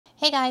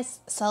Hey guys,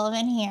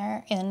 Sullivan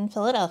here in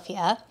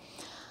Philadelphia.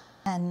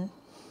 And,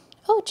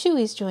 oh,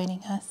 Chewy's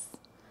joining us.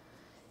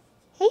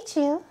 Hey,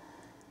 Chew.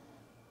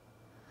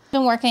 I've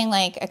been working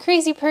like a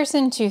crazy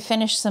person to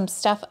finish some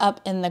stuff up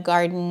in the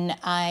garden.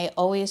 I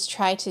always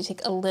try to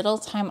take a little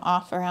time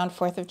off around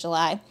 4th of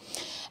July.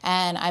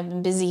 And I've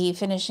been busy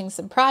finishing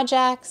some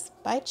projects.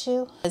 Bye,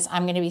 Chew.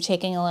 I'm going to be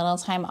taking a little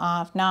time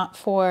off, not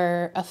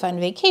for a fun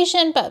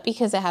vacation, but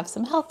because I have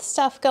some health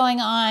stuff going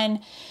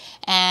on.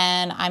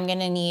 And I'm going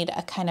to need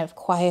a kind of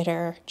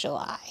quieter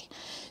July.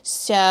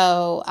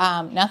 So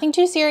nothing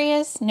too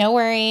serious, no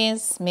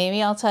worries.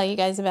 Maybe I'll tell you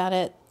guys about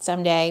it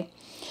someday.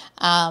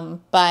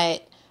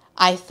 But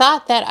I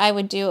thought that I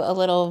would do a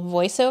little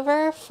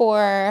voiceover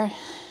for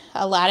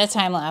a lot of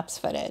time-lapse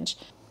footage.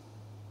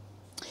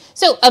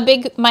 So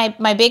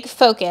my big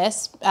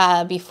focus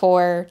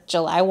before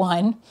July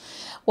 1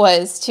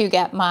 was to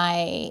get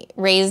my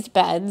raised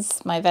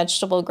beds, my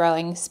vegetable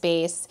growing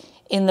space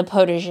in the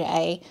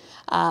potager.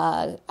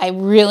 I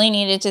really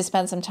needed to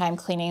spend some time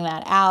cleaning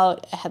that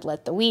out. I had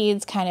let the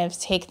weeds kind of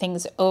take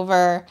things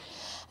over.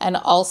 And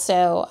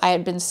also I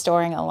had been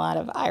storing a lot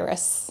of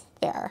iris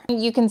there.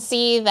 You can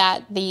see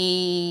that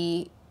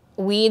the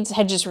weeds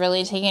had just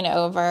really taken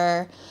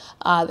over.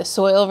 The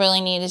soil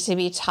really needed to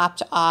be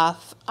topped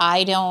off.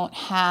 I don't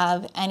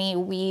have any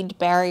weed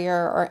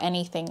barrier or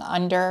anything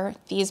under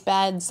these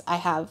beds. I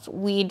have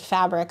weed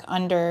fabric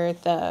under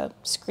the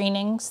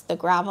screenings, the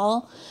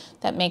gravel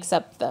that makes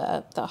up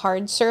the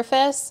hard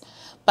surface.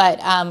 But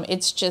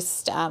it's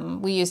just,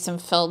 we used some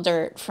fill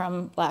dirt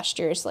from last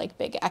year's like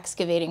big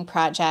excavating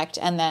project,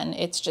 and then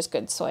it's just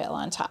good soil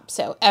on top.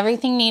 So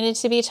everything needed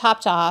to be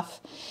topped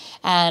off.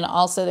 And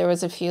also there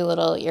was a few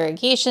little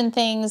irrigation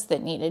things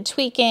that needed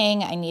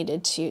tweaking. I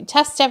needed to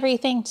test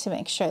everything to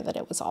make sure that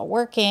it was all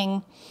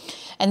working.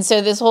 And so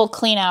this whole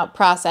clean out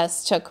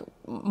process took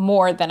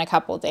more than a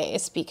couple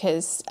days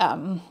because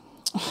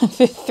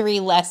the 3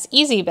 less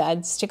easy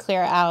beds to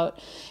clear out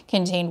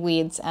contained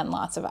weeds and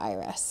lots of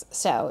iris.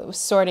 So it was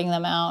sorting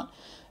them out,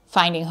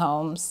 finding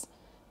homes,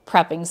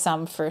 prepping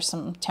some for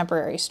some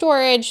temporary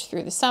storage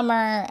through the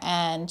summer,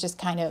 and just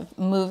kind of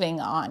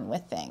moving on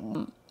with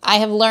things. I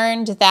have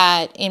learned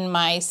that in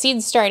my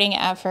seed starting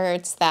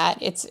efforts that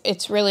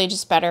it's really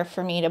just better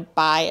for me to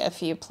buy a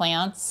few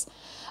plants,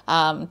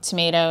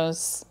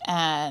 tomatoes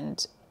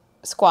and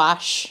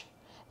squash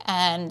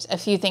and a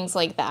few things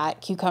like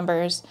that,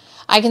 cucumbers.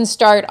 I can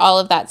start all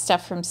of that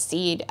stuff from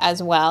seed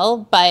as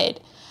well, but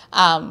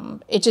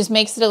it just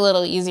makes it a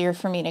little easier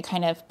for me to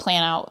kind of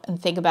plan out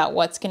and think about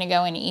what's going to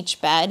go in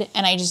each bed.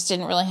 And I just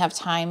didn't really have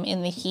time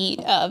in the heat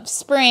of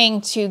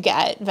spring to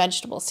get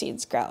vegetable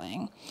seeds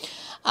growing.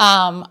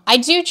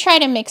 I do try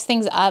to mix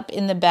things up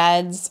in the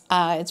beds.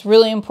 It's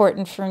really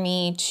important for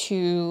me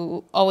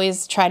to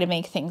always try to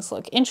make things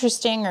look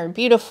interesting or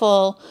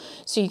beautiful.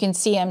 So you can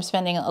see I'm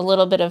spending a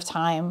little bit of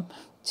time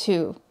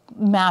to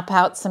map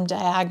out some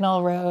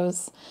diagonal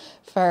rows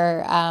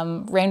for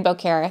rainbow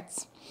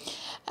carrots.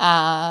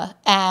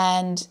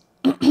 And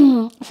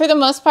for the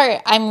most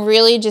part, I'm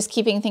really just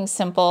keeping things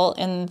simple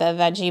in the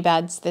veggie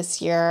beds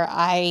this year.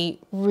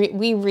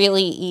 We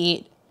really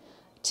eat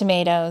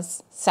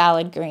tomatoes,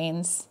 salad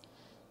greens,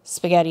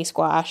 spaghetti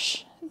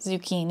squash,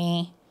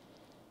 zucchini.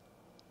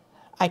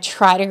 I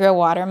try to grow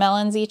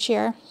watermelons each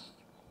year.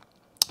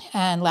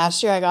 And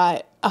last year I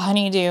got a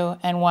honeydew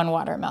and 1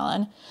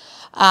 watermelon.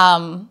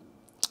 And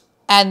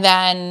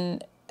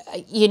then,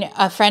 you know,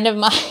 a friend of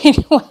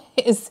mine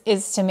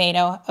is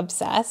tomato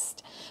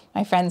obsessed,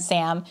 my friend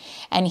Sam,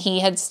 and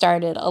he had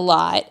started a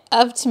lot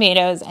of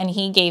tomatoes and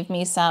he gave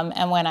me some.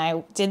 And when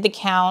I did the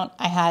count,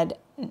 I had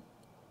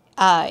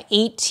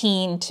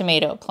 18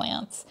 tomato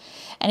plants.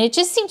 And it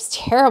just seems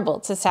terrible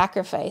to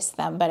sacrifice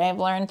them, but I've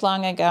learned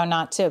long ago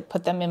not to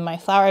put them in my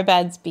flower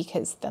beds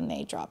because then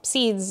they drop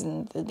seeds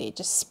and they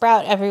just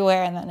sprout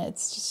everywhere, and then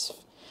it's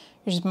just,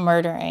 you're just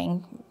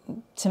murdering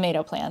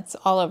tomato plants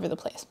all over the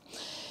place.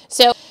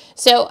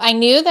 So I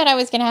knew that I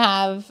was going to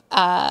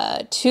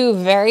have 2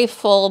 very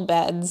full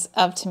beds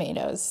of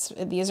tomatoes.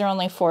 These are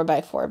only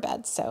 4x4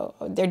 beds, so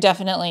they're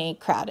definitely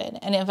crowded.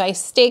 And if I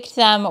staked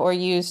them or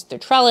used the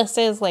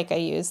trellises like I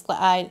used,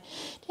 I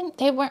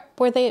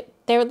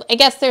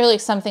guess they're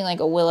like something like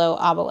a willow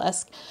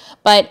obelisk,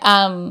 but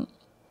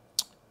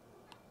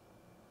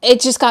it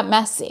just got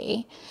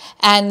messy.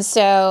 And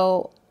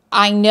so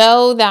I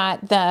know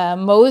that the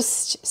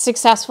most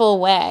successful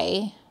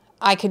way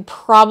I could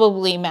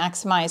probably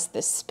maximize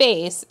this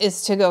space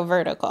is to go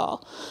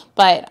vertical,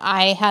 but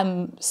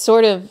I'm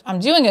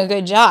doing a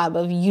good job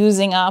of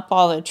using up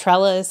all the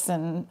trellis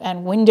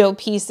and window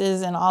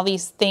pieces and all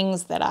these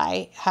things that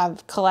I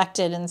have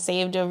collected and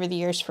saved over the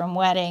years from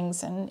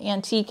weddings and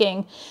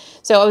antiquing.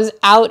 So I was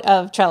out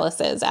of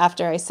trellises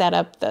after I set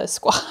up the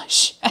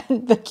squash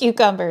and the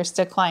cucumbers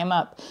to climb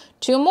up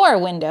 2 more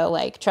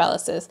window-like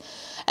trellises.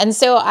 And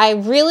so I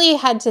really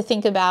had to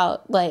think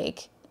about,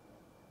 like,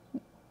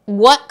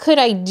 what could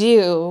I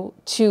do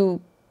to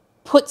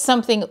put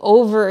something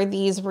over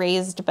these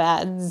raised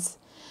beds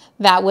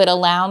that would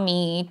allow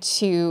me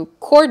to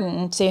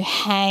cordon, to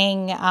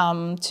hang,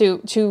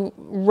 to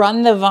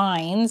run the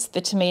vines,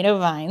 the tomato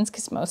vines,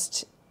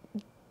 because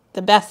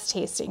the best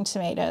tasting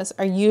tomatoes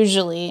are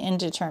usually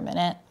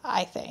indeterminate,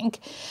 I think.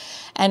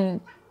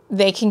 And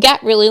they can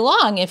get really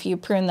long if you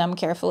prune them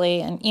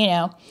carefully. And, you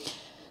know,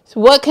 so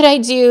what could I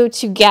do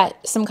to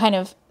get some kind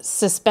of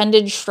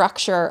suspended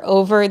structure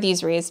over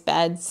these raised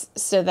beds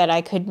so that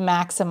I could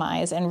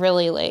maximize and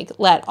really like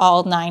let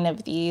all 9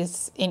 of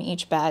these in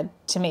each bed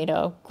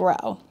tomato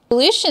grow?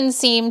 Solution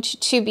seemed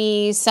to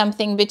be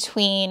something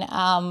between,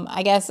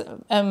 I guess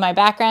my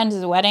background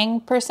is a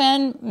wedding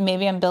person.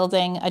 Maybe I'm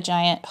building a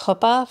giant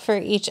chuppah for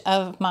each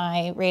of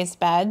my raised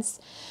beds.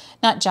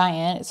 Not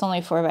giant, it's only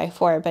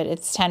 4x4, but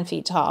it's 10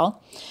 feet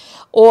tall.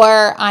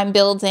 Or I'm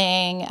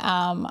building,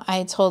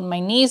 I told my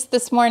niece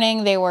this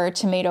morning, they were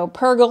tomato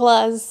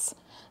pergolas.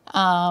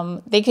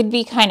 They could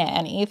be kind of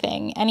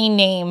anything, any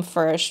name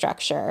for a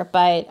structure,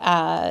 but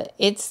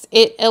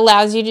it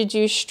allows you to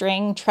do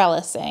string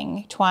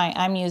trellising. Twine.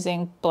 I'm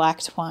using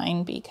black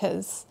twine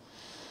because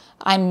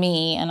I'm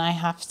me and I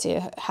have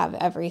to have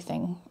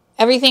everything.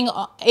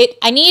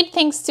 I need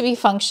things to be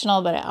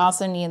functional, but I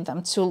also need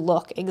them to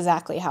look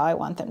exactly how I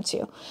want them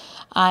to.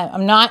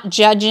 I'm not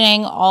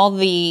judging all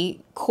the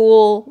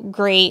cool,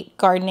 great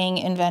gardening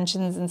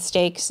inventions and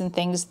stakes and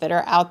things that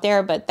are out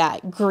there, but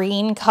that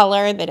green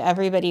color that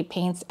everybody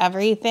paints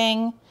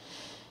everything,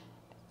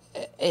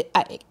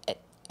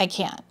 I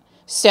can't.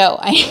 So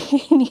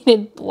I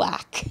needed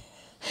black.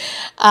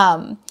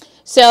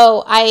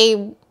 So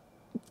I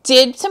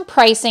did some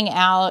pricing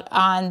out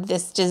on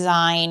this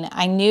design.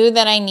 I knew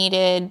that I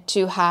needed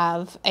to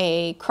have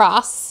a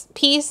cross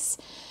piece,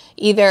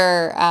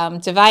 either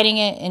dividing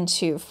it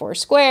into 4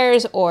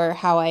 squares or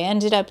how I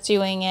ended up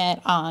doing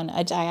it on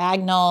a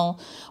diagonal.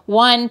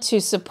 1,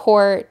 to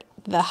support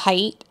the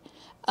height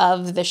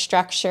of the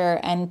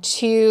structure, and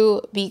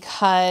 2,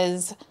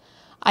 because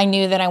I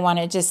knew that I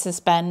wanted to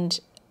suspend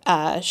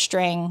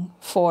string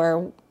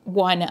for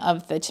one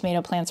of the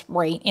tomato plants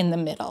right in the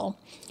middle.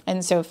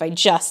 And so if I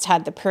just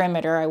had the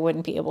perimeter, I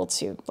wouldn't be able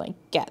to like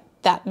get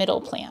that middle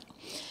plant.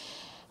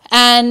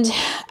 And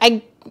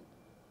I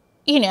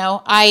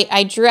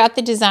drew out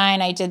the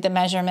design. I did the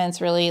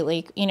measurements really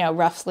like,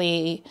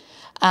 roughly,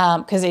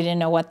 because I didn't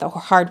know what the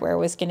hardware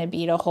was going to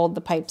be to hold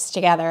the pipes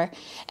together.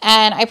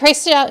 And I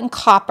priced it out in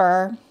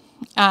copper.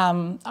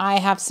 I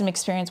have some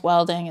experience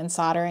welding and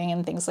soldering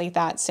and things like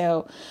that.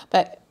 So,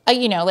 but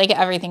like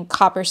everything,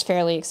 copper's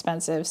fairly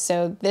expensive.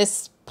 So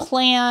this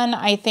plan,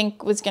 I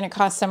think, was going to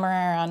cost somewhere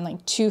around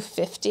like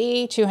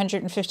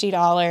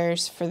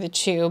 $250 for the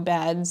 2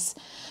 beds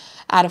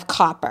out of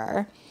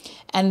copper.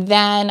 And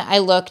then I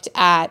looked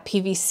at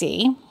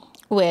PVC,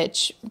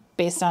 which,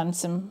 based on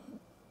some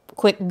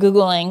quick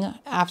Googling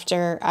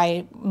after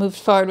I moved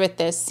forward with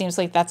this, seems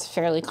like that's a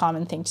fairly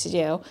common thing to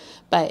do.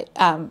 But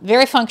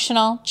very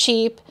functional,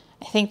 cheap.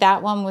 I think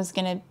that one was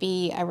going to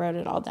be, I wrote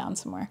it all down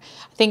somewhere.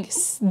 I think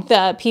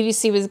the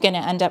PVC was going to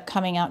end up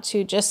coming out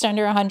to just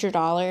under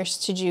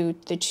 $100 to do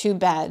the 2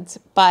 beds,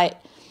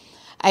 but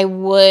I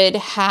would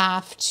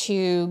have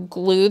to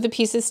glue the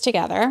pieces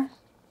together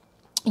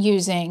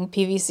using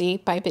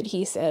PVC pipe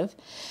adhesive.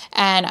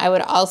 And I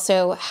would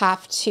also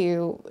have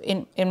to,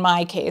 in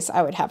my case,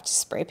 I would have to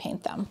spray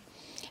paint them.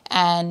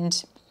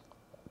 And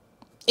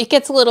it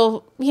gets a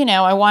little,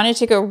 I wanted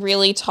to go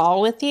really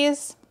tall with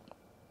these.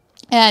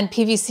 And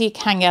PVC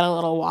can get a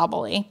little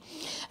wobbly.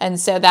 And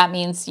so that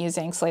means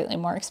using slightly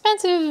more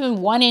expensive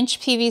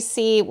 1-inch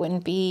PVC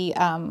wouldn't be,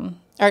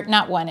 or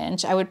not 1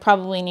 inch. I would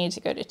probably need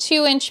to go to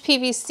 2-inch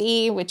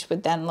PVC, which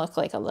would then look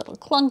like a little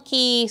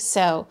clunky.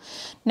 So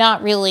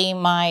not really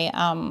my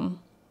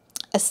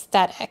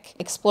aesthetic.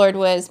 Explored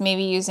was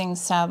maybe using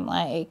some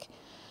like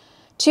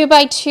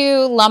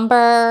 2x2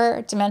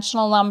 lumber,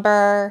 dimensional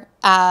lumber,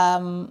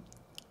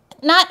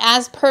 not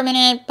as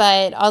permanent,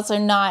 but also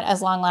not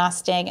as long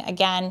lasting.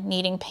 Again,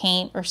 needing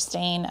paint or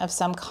stain of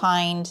some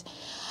kind.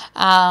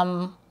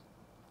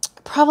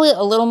 Probably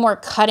a little more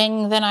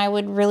cutting than I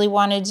would really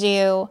want to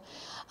do.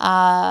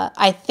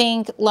 I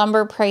think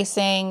lumber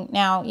pricing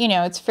now,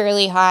 it's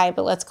fairly high,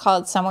 but let's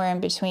call it somewhere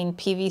in between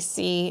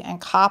PVC and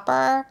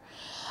copper.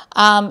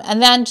 And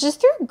then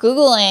just through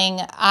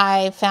Googling,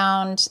 I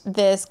found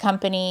this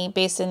company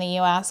based in the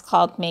US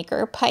called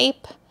Maker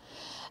Pipe.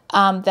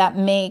 That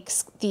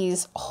makes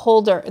this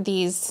hardware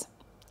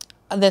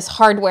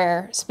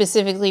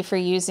specifically for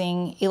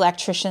using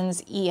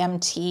electricians'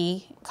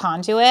 EMT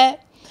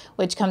conduit,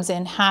 which comes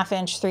in 1/2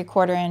 inch,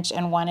 3/4 inch,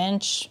 and 1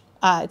 inch.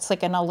 It's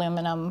like an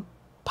aluminum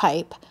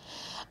pipe.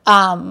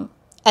 And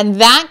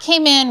that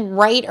came in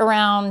right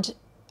around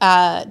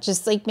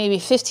just like maybe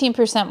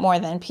 15% more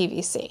than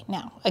PVC.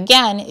 Now,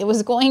 again, it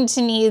was going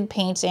to need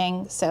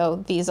painting,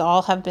 so these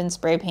all have been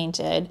spray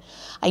painted.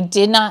 I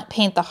did not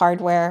paint the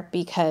hardware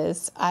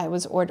because I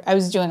was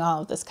doing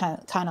all of this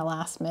kind of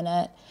last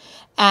minute.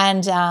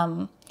 And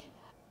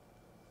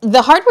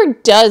the hardware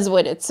does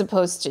what it's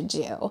supposed to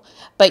do,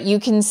 but you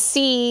can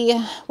see,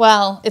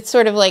 well, it's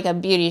sort of like a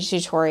beauty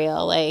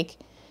tutorial. Like,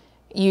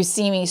 you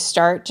see me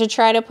start to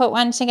try to put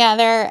one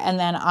together, and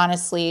then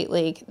honestly,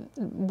 like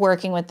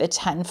working with the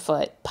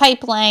 10-foot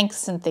pipe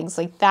lengths and things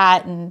like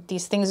that, and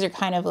these things are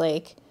kind of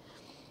like,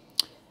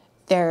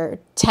 they're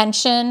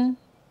tension.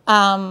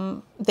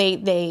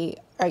 They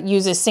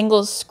use a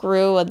single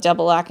screw, a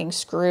double locking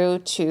screw,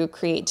 to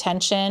create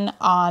tension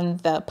on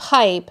the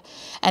pipe.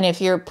 And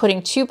if you're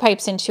putting 2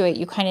 pipes into it,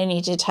 you kind of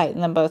need to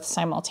tighten them both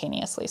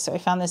simultaneously. So I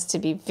found this to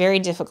be very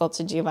difficult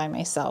to do by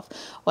myself.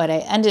 What I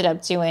ended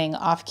up doing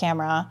off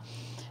camera,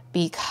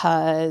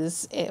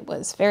 because it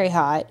was very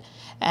hot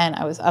and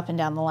I was up and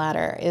down the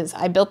ladder, is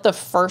I built the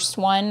first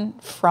one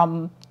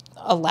from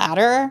a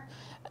ladder,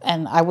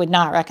 and I would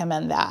not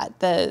recommend that.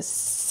 The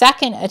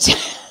second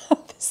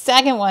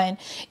second one,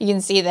 you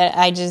can see that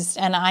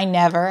I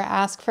never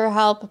ask for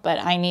help, but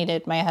I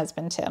needed my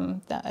husband,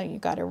 Tim. You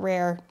got a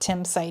rare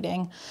Tim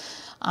sighting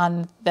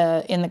in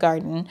the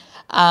garden.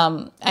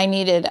 I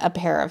needed a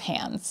pair of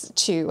hands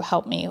to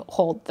help me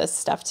hold this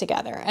stuff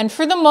together. And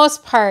for the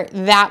most part,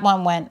 that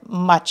one went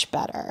much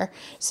better.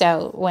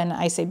 So when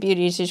I say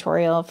beauty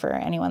tutorial, for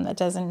anyone that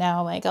doesn't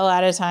know, like a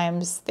lot of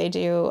times they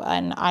do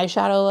an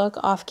eyeshadow look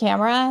off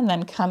camera and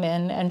then come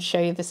in and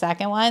show you the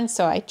second one.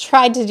 So I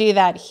tried to do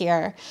that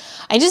here.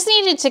 I just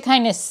needed to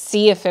kind of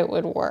see if it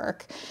would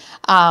work.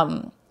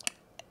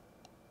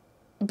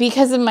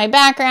 Because of my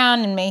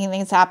background and making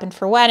things happen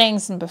for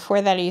weddings, and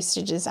before that I used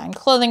to design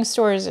clothing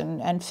stores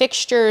and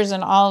fixtures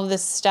and all of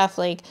this stuff,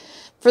 like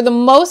for the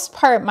most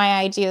part my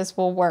ideas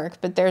will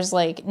work, but there's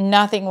like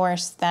nothing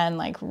worse than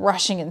like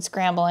rushing and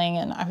scrambling,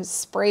 and I was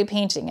spray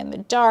painting in the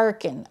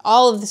dark and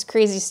all of this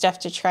crazy stuff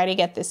to try to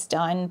get this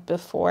done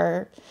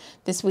before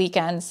this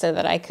weekend so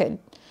that I could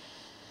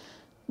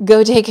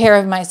go take care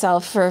of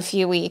myself for a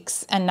few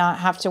weeks and not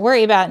have to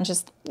worry about it and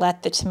just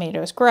let the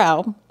tomatoes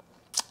grow.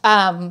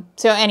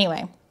 So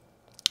anyway,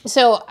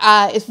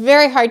 it's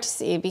very hard to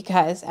see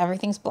because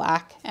everything's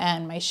black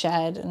and my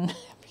shed and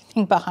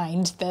everything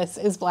behind this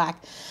is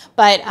black.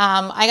 But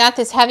I got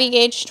this heavy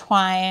gauge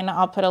twine.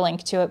 I'll put a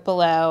link to it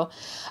below.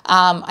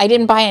 I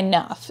didn't buy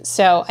enough,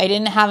 so I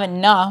didn't have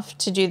enough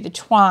to do the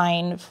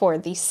twine for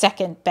the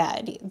second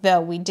bed,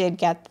 though we did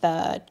get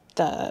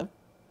the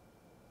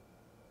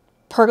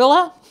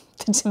pergola,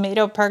 the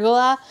tomato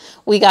pergola.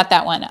 We got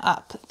that one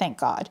up, thank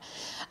God.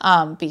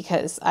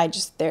 Because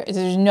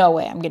there's no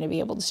way I'm going to be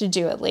able to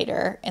do it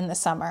later in the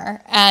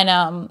summer.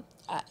 And,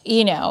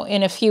 you know,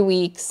 in a few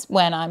weeks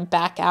when I'm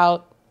back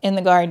out in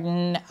the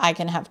garden, I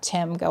can have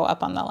Tim go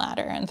up on the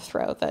ladder and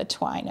throw the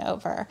twine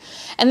over.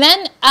 And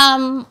then,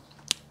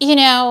 you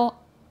know,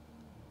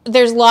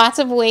 there's lots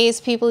of ways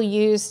people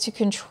use to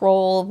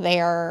control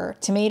their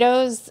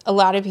tomatoes. A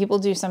lot of people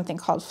do something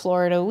called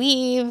Florida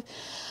weave,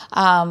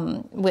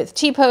 with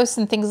T-posts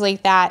and things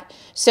like that.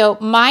 So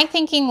my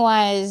thinking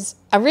was,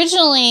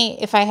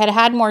 originally, if I had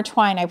had more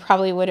twine, I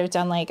probably would have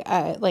done like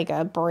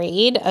a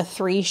braid, a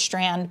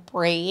 3-strand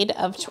braid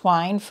of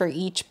twine for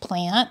each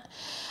plant.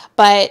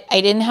 But I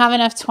didn't have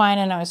enough twine,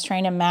 and I was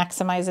trying to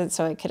maximize it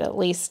so I could at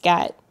least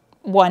get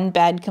one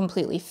bed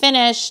completely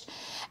finished.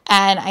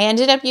 And I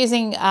ended up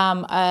using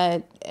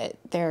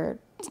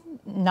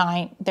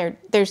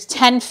there's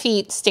 10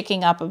 feet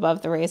sticking up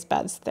above the raised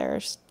beds.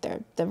 The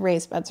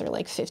raised beds are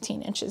like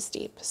 15 inches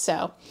deep.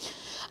 So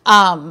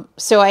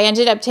I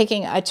ended up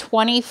taking a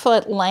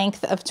 20-foot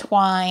length of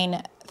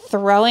twine,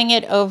 throwing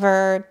it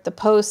over the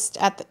post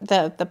at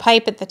the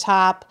pipe at the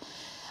top.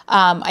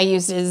 I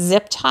used a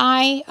zip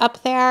tie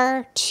up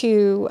there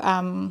to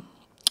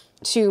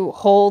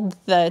hold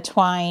the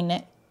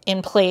twine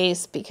in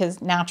place,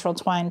 because natural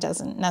twine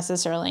doesn't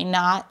necessarily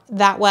knot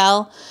that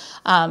well.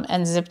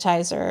 And zip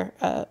ties are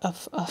a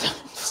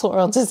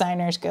floral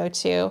designer's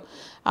go-to.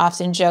 I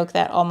often joke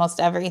that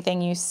almost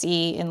everything you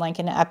see in like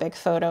an epic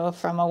photo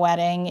from a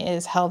wedding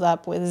is held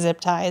up with zip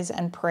ties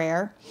and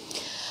prayer.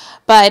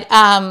 But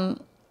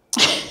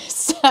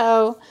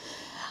so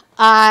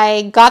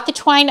I got the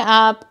twine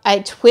up, I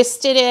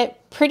twisted it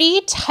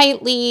pretty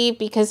tightly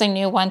because I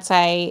knew once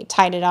I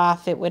tied it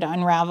off it would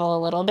unravel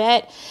a little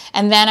bit.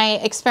 And then I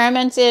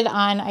experimented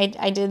on,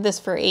 I did this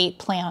for 8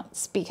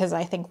 plants because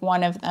I think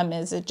one of them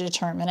is a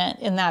determinant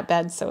in that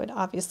bed, so it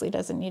obviously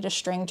doesn't need a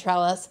string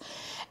trellis.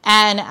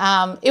 And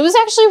it was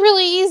actually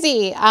really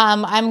easy.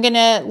 I'm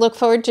gonna look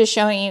forward to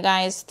showing you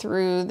guys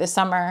through the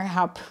summer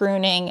how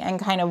pruning and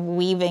kind of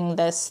weaving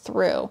this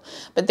through.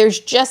 But there's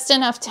just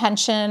enough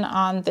tension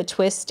on the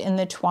twist in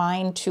the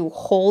twine to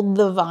hold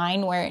the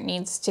vine where it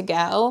needs to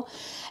go.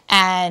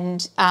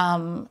 And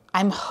I'm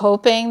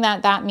hoping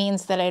that that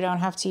means that I don't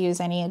have to use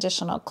any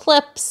additional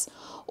clips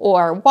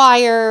or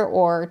wire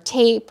or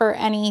tape or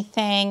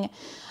anything.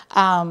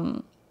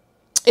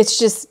 It's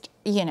just,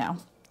 you know.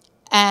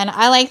 And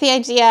I like the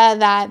idea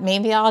that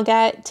maybe I'll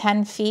get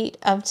 10 feet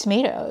of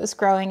tomatoes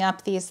growing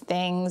up these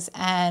things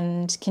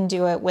and can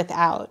do it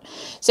without.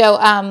 So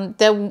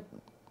the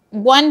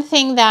one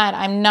thing that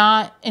I'm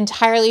not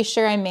entirely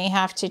sure, I may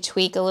have to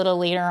tweak a little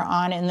later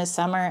on in the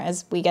summer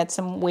as we get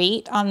some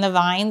weight on the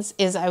vines,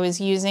 is I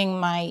was using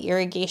my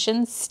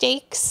irrigation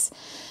stakes,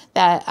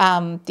 that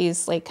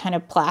these like kind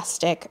of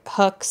plastic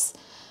hooks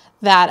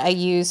that I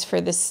use for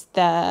this,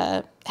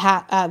 the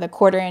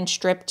 1/4-inch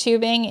drip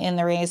tubing in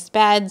the raised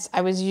beds.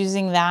 I was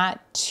using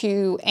that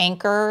to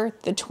anchor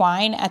the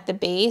twine at the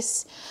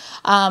base.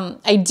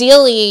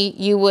 Ideally,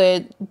 you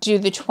would do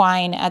the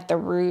twine at the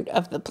root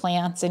of the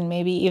plants and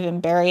maybe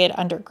even bury it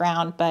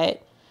underground,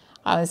 but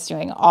I was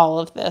doing all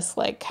of this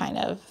like kind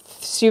of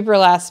super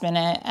last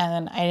minute,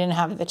 and I didn't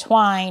have the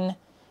twine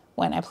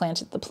when I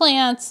planted the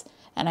plants,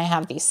 and I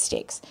have these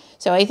stakes.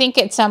 So I think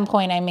at some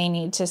point I may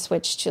need to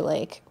switch to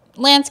like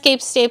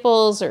landscape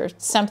staples or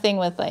something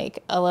with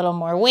like a little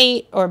more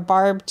weight or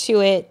barb to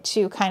it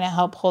to kind of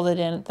help hold it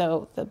in,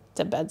 though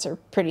the beds are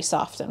pretty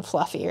soft and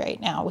fluffy right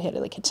now. We had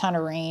like a ton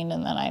of rain,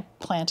 and then I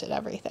planted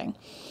everything.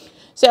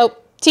 So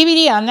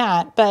TBD on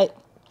that, but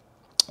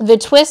the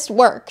twist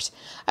worked.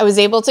 I was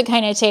able to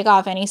kind of take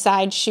off any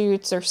side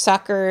shoots or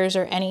suckers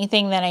or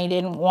anything that I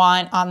didn't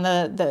want on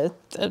the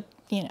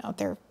you know,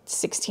 they're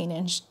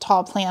 16-inch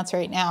tall plants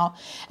right now,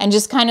 and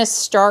just kind of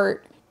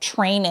start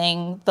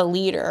training the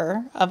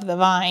leader of the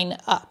vine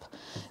up.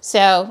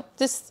 So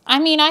this, I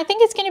mean, I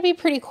think it's going to be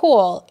pretty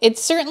cool. It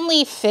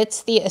certainly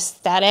fits the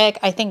aesthetic.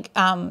 I think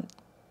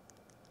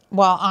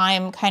while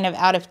I'm kind of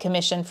out of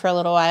commission for a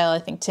little while, I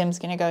think Tim's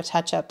going to go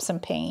touch up some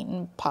paint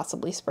and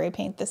possibly spray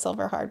paint the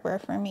silver hardware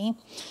for me.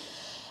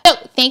 So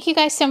thank you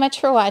guys so much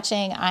for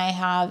watching. I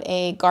have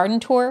a garden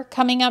tour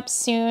coming up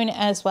soon,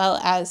 as well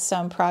as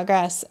some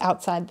progress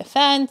outside the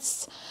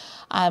fence.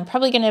 I'm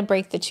probably going to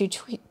break the two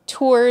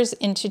tours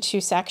into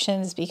 2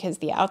 sections because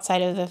the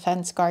outside of the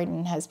fence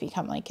garden has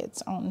become like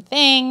its own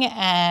thing.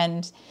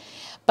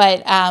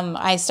 But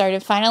I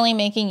started finally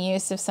making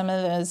use of some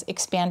of those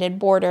expanded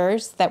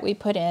borders that we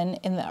put in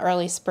the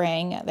early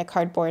spring. The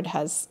cardboard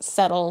has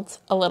settled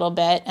a little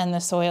bit, and the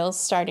soil's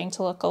starting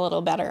to look a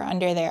little better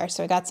under there.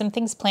 So I got some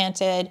things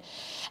planted.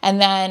 And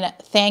then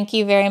thank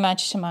you very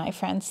much to my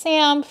friend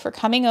Sam for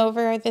coming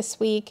over this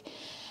week.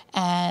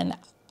 And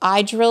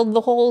I drilled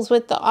the holes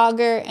with the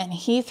auger, and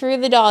he threw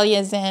the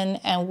dahlias in,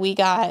 and we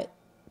got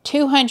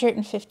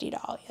 250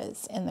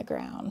 dahlias in the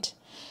ground.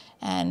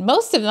 And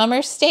most of them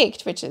are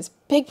staked, which is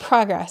big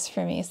progress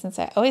for me, since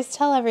I always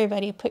tell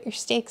everybody, put your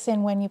stakes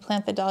in when you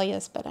plant the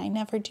dahlias, but I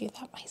never do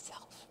that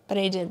myself. But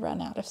I did run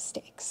out of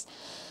stakes.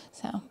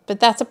 So, but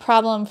that's a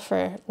problem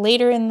for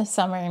later in the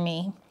summer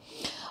me.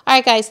 All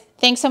right, guys,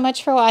 thanks so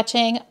much for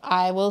watching.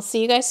 I will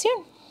see you guys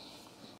soon.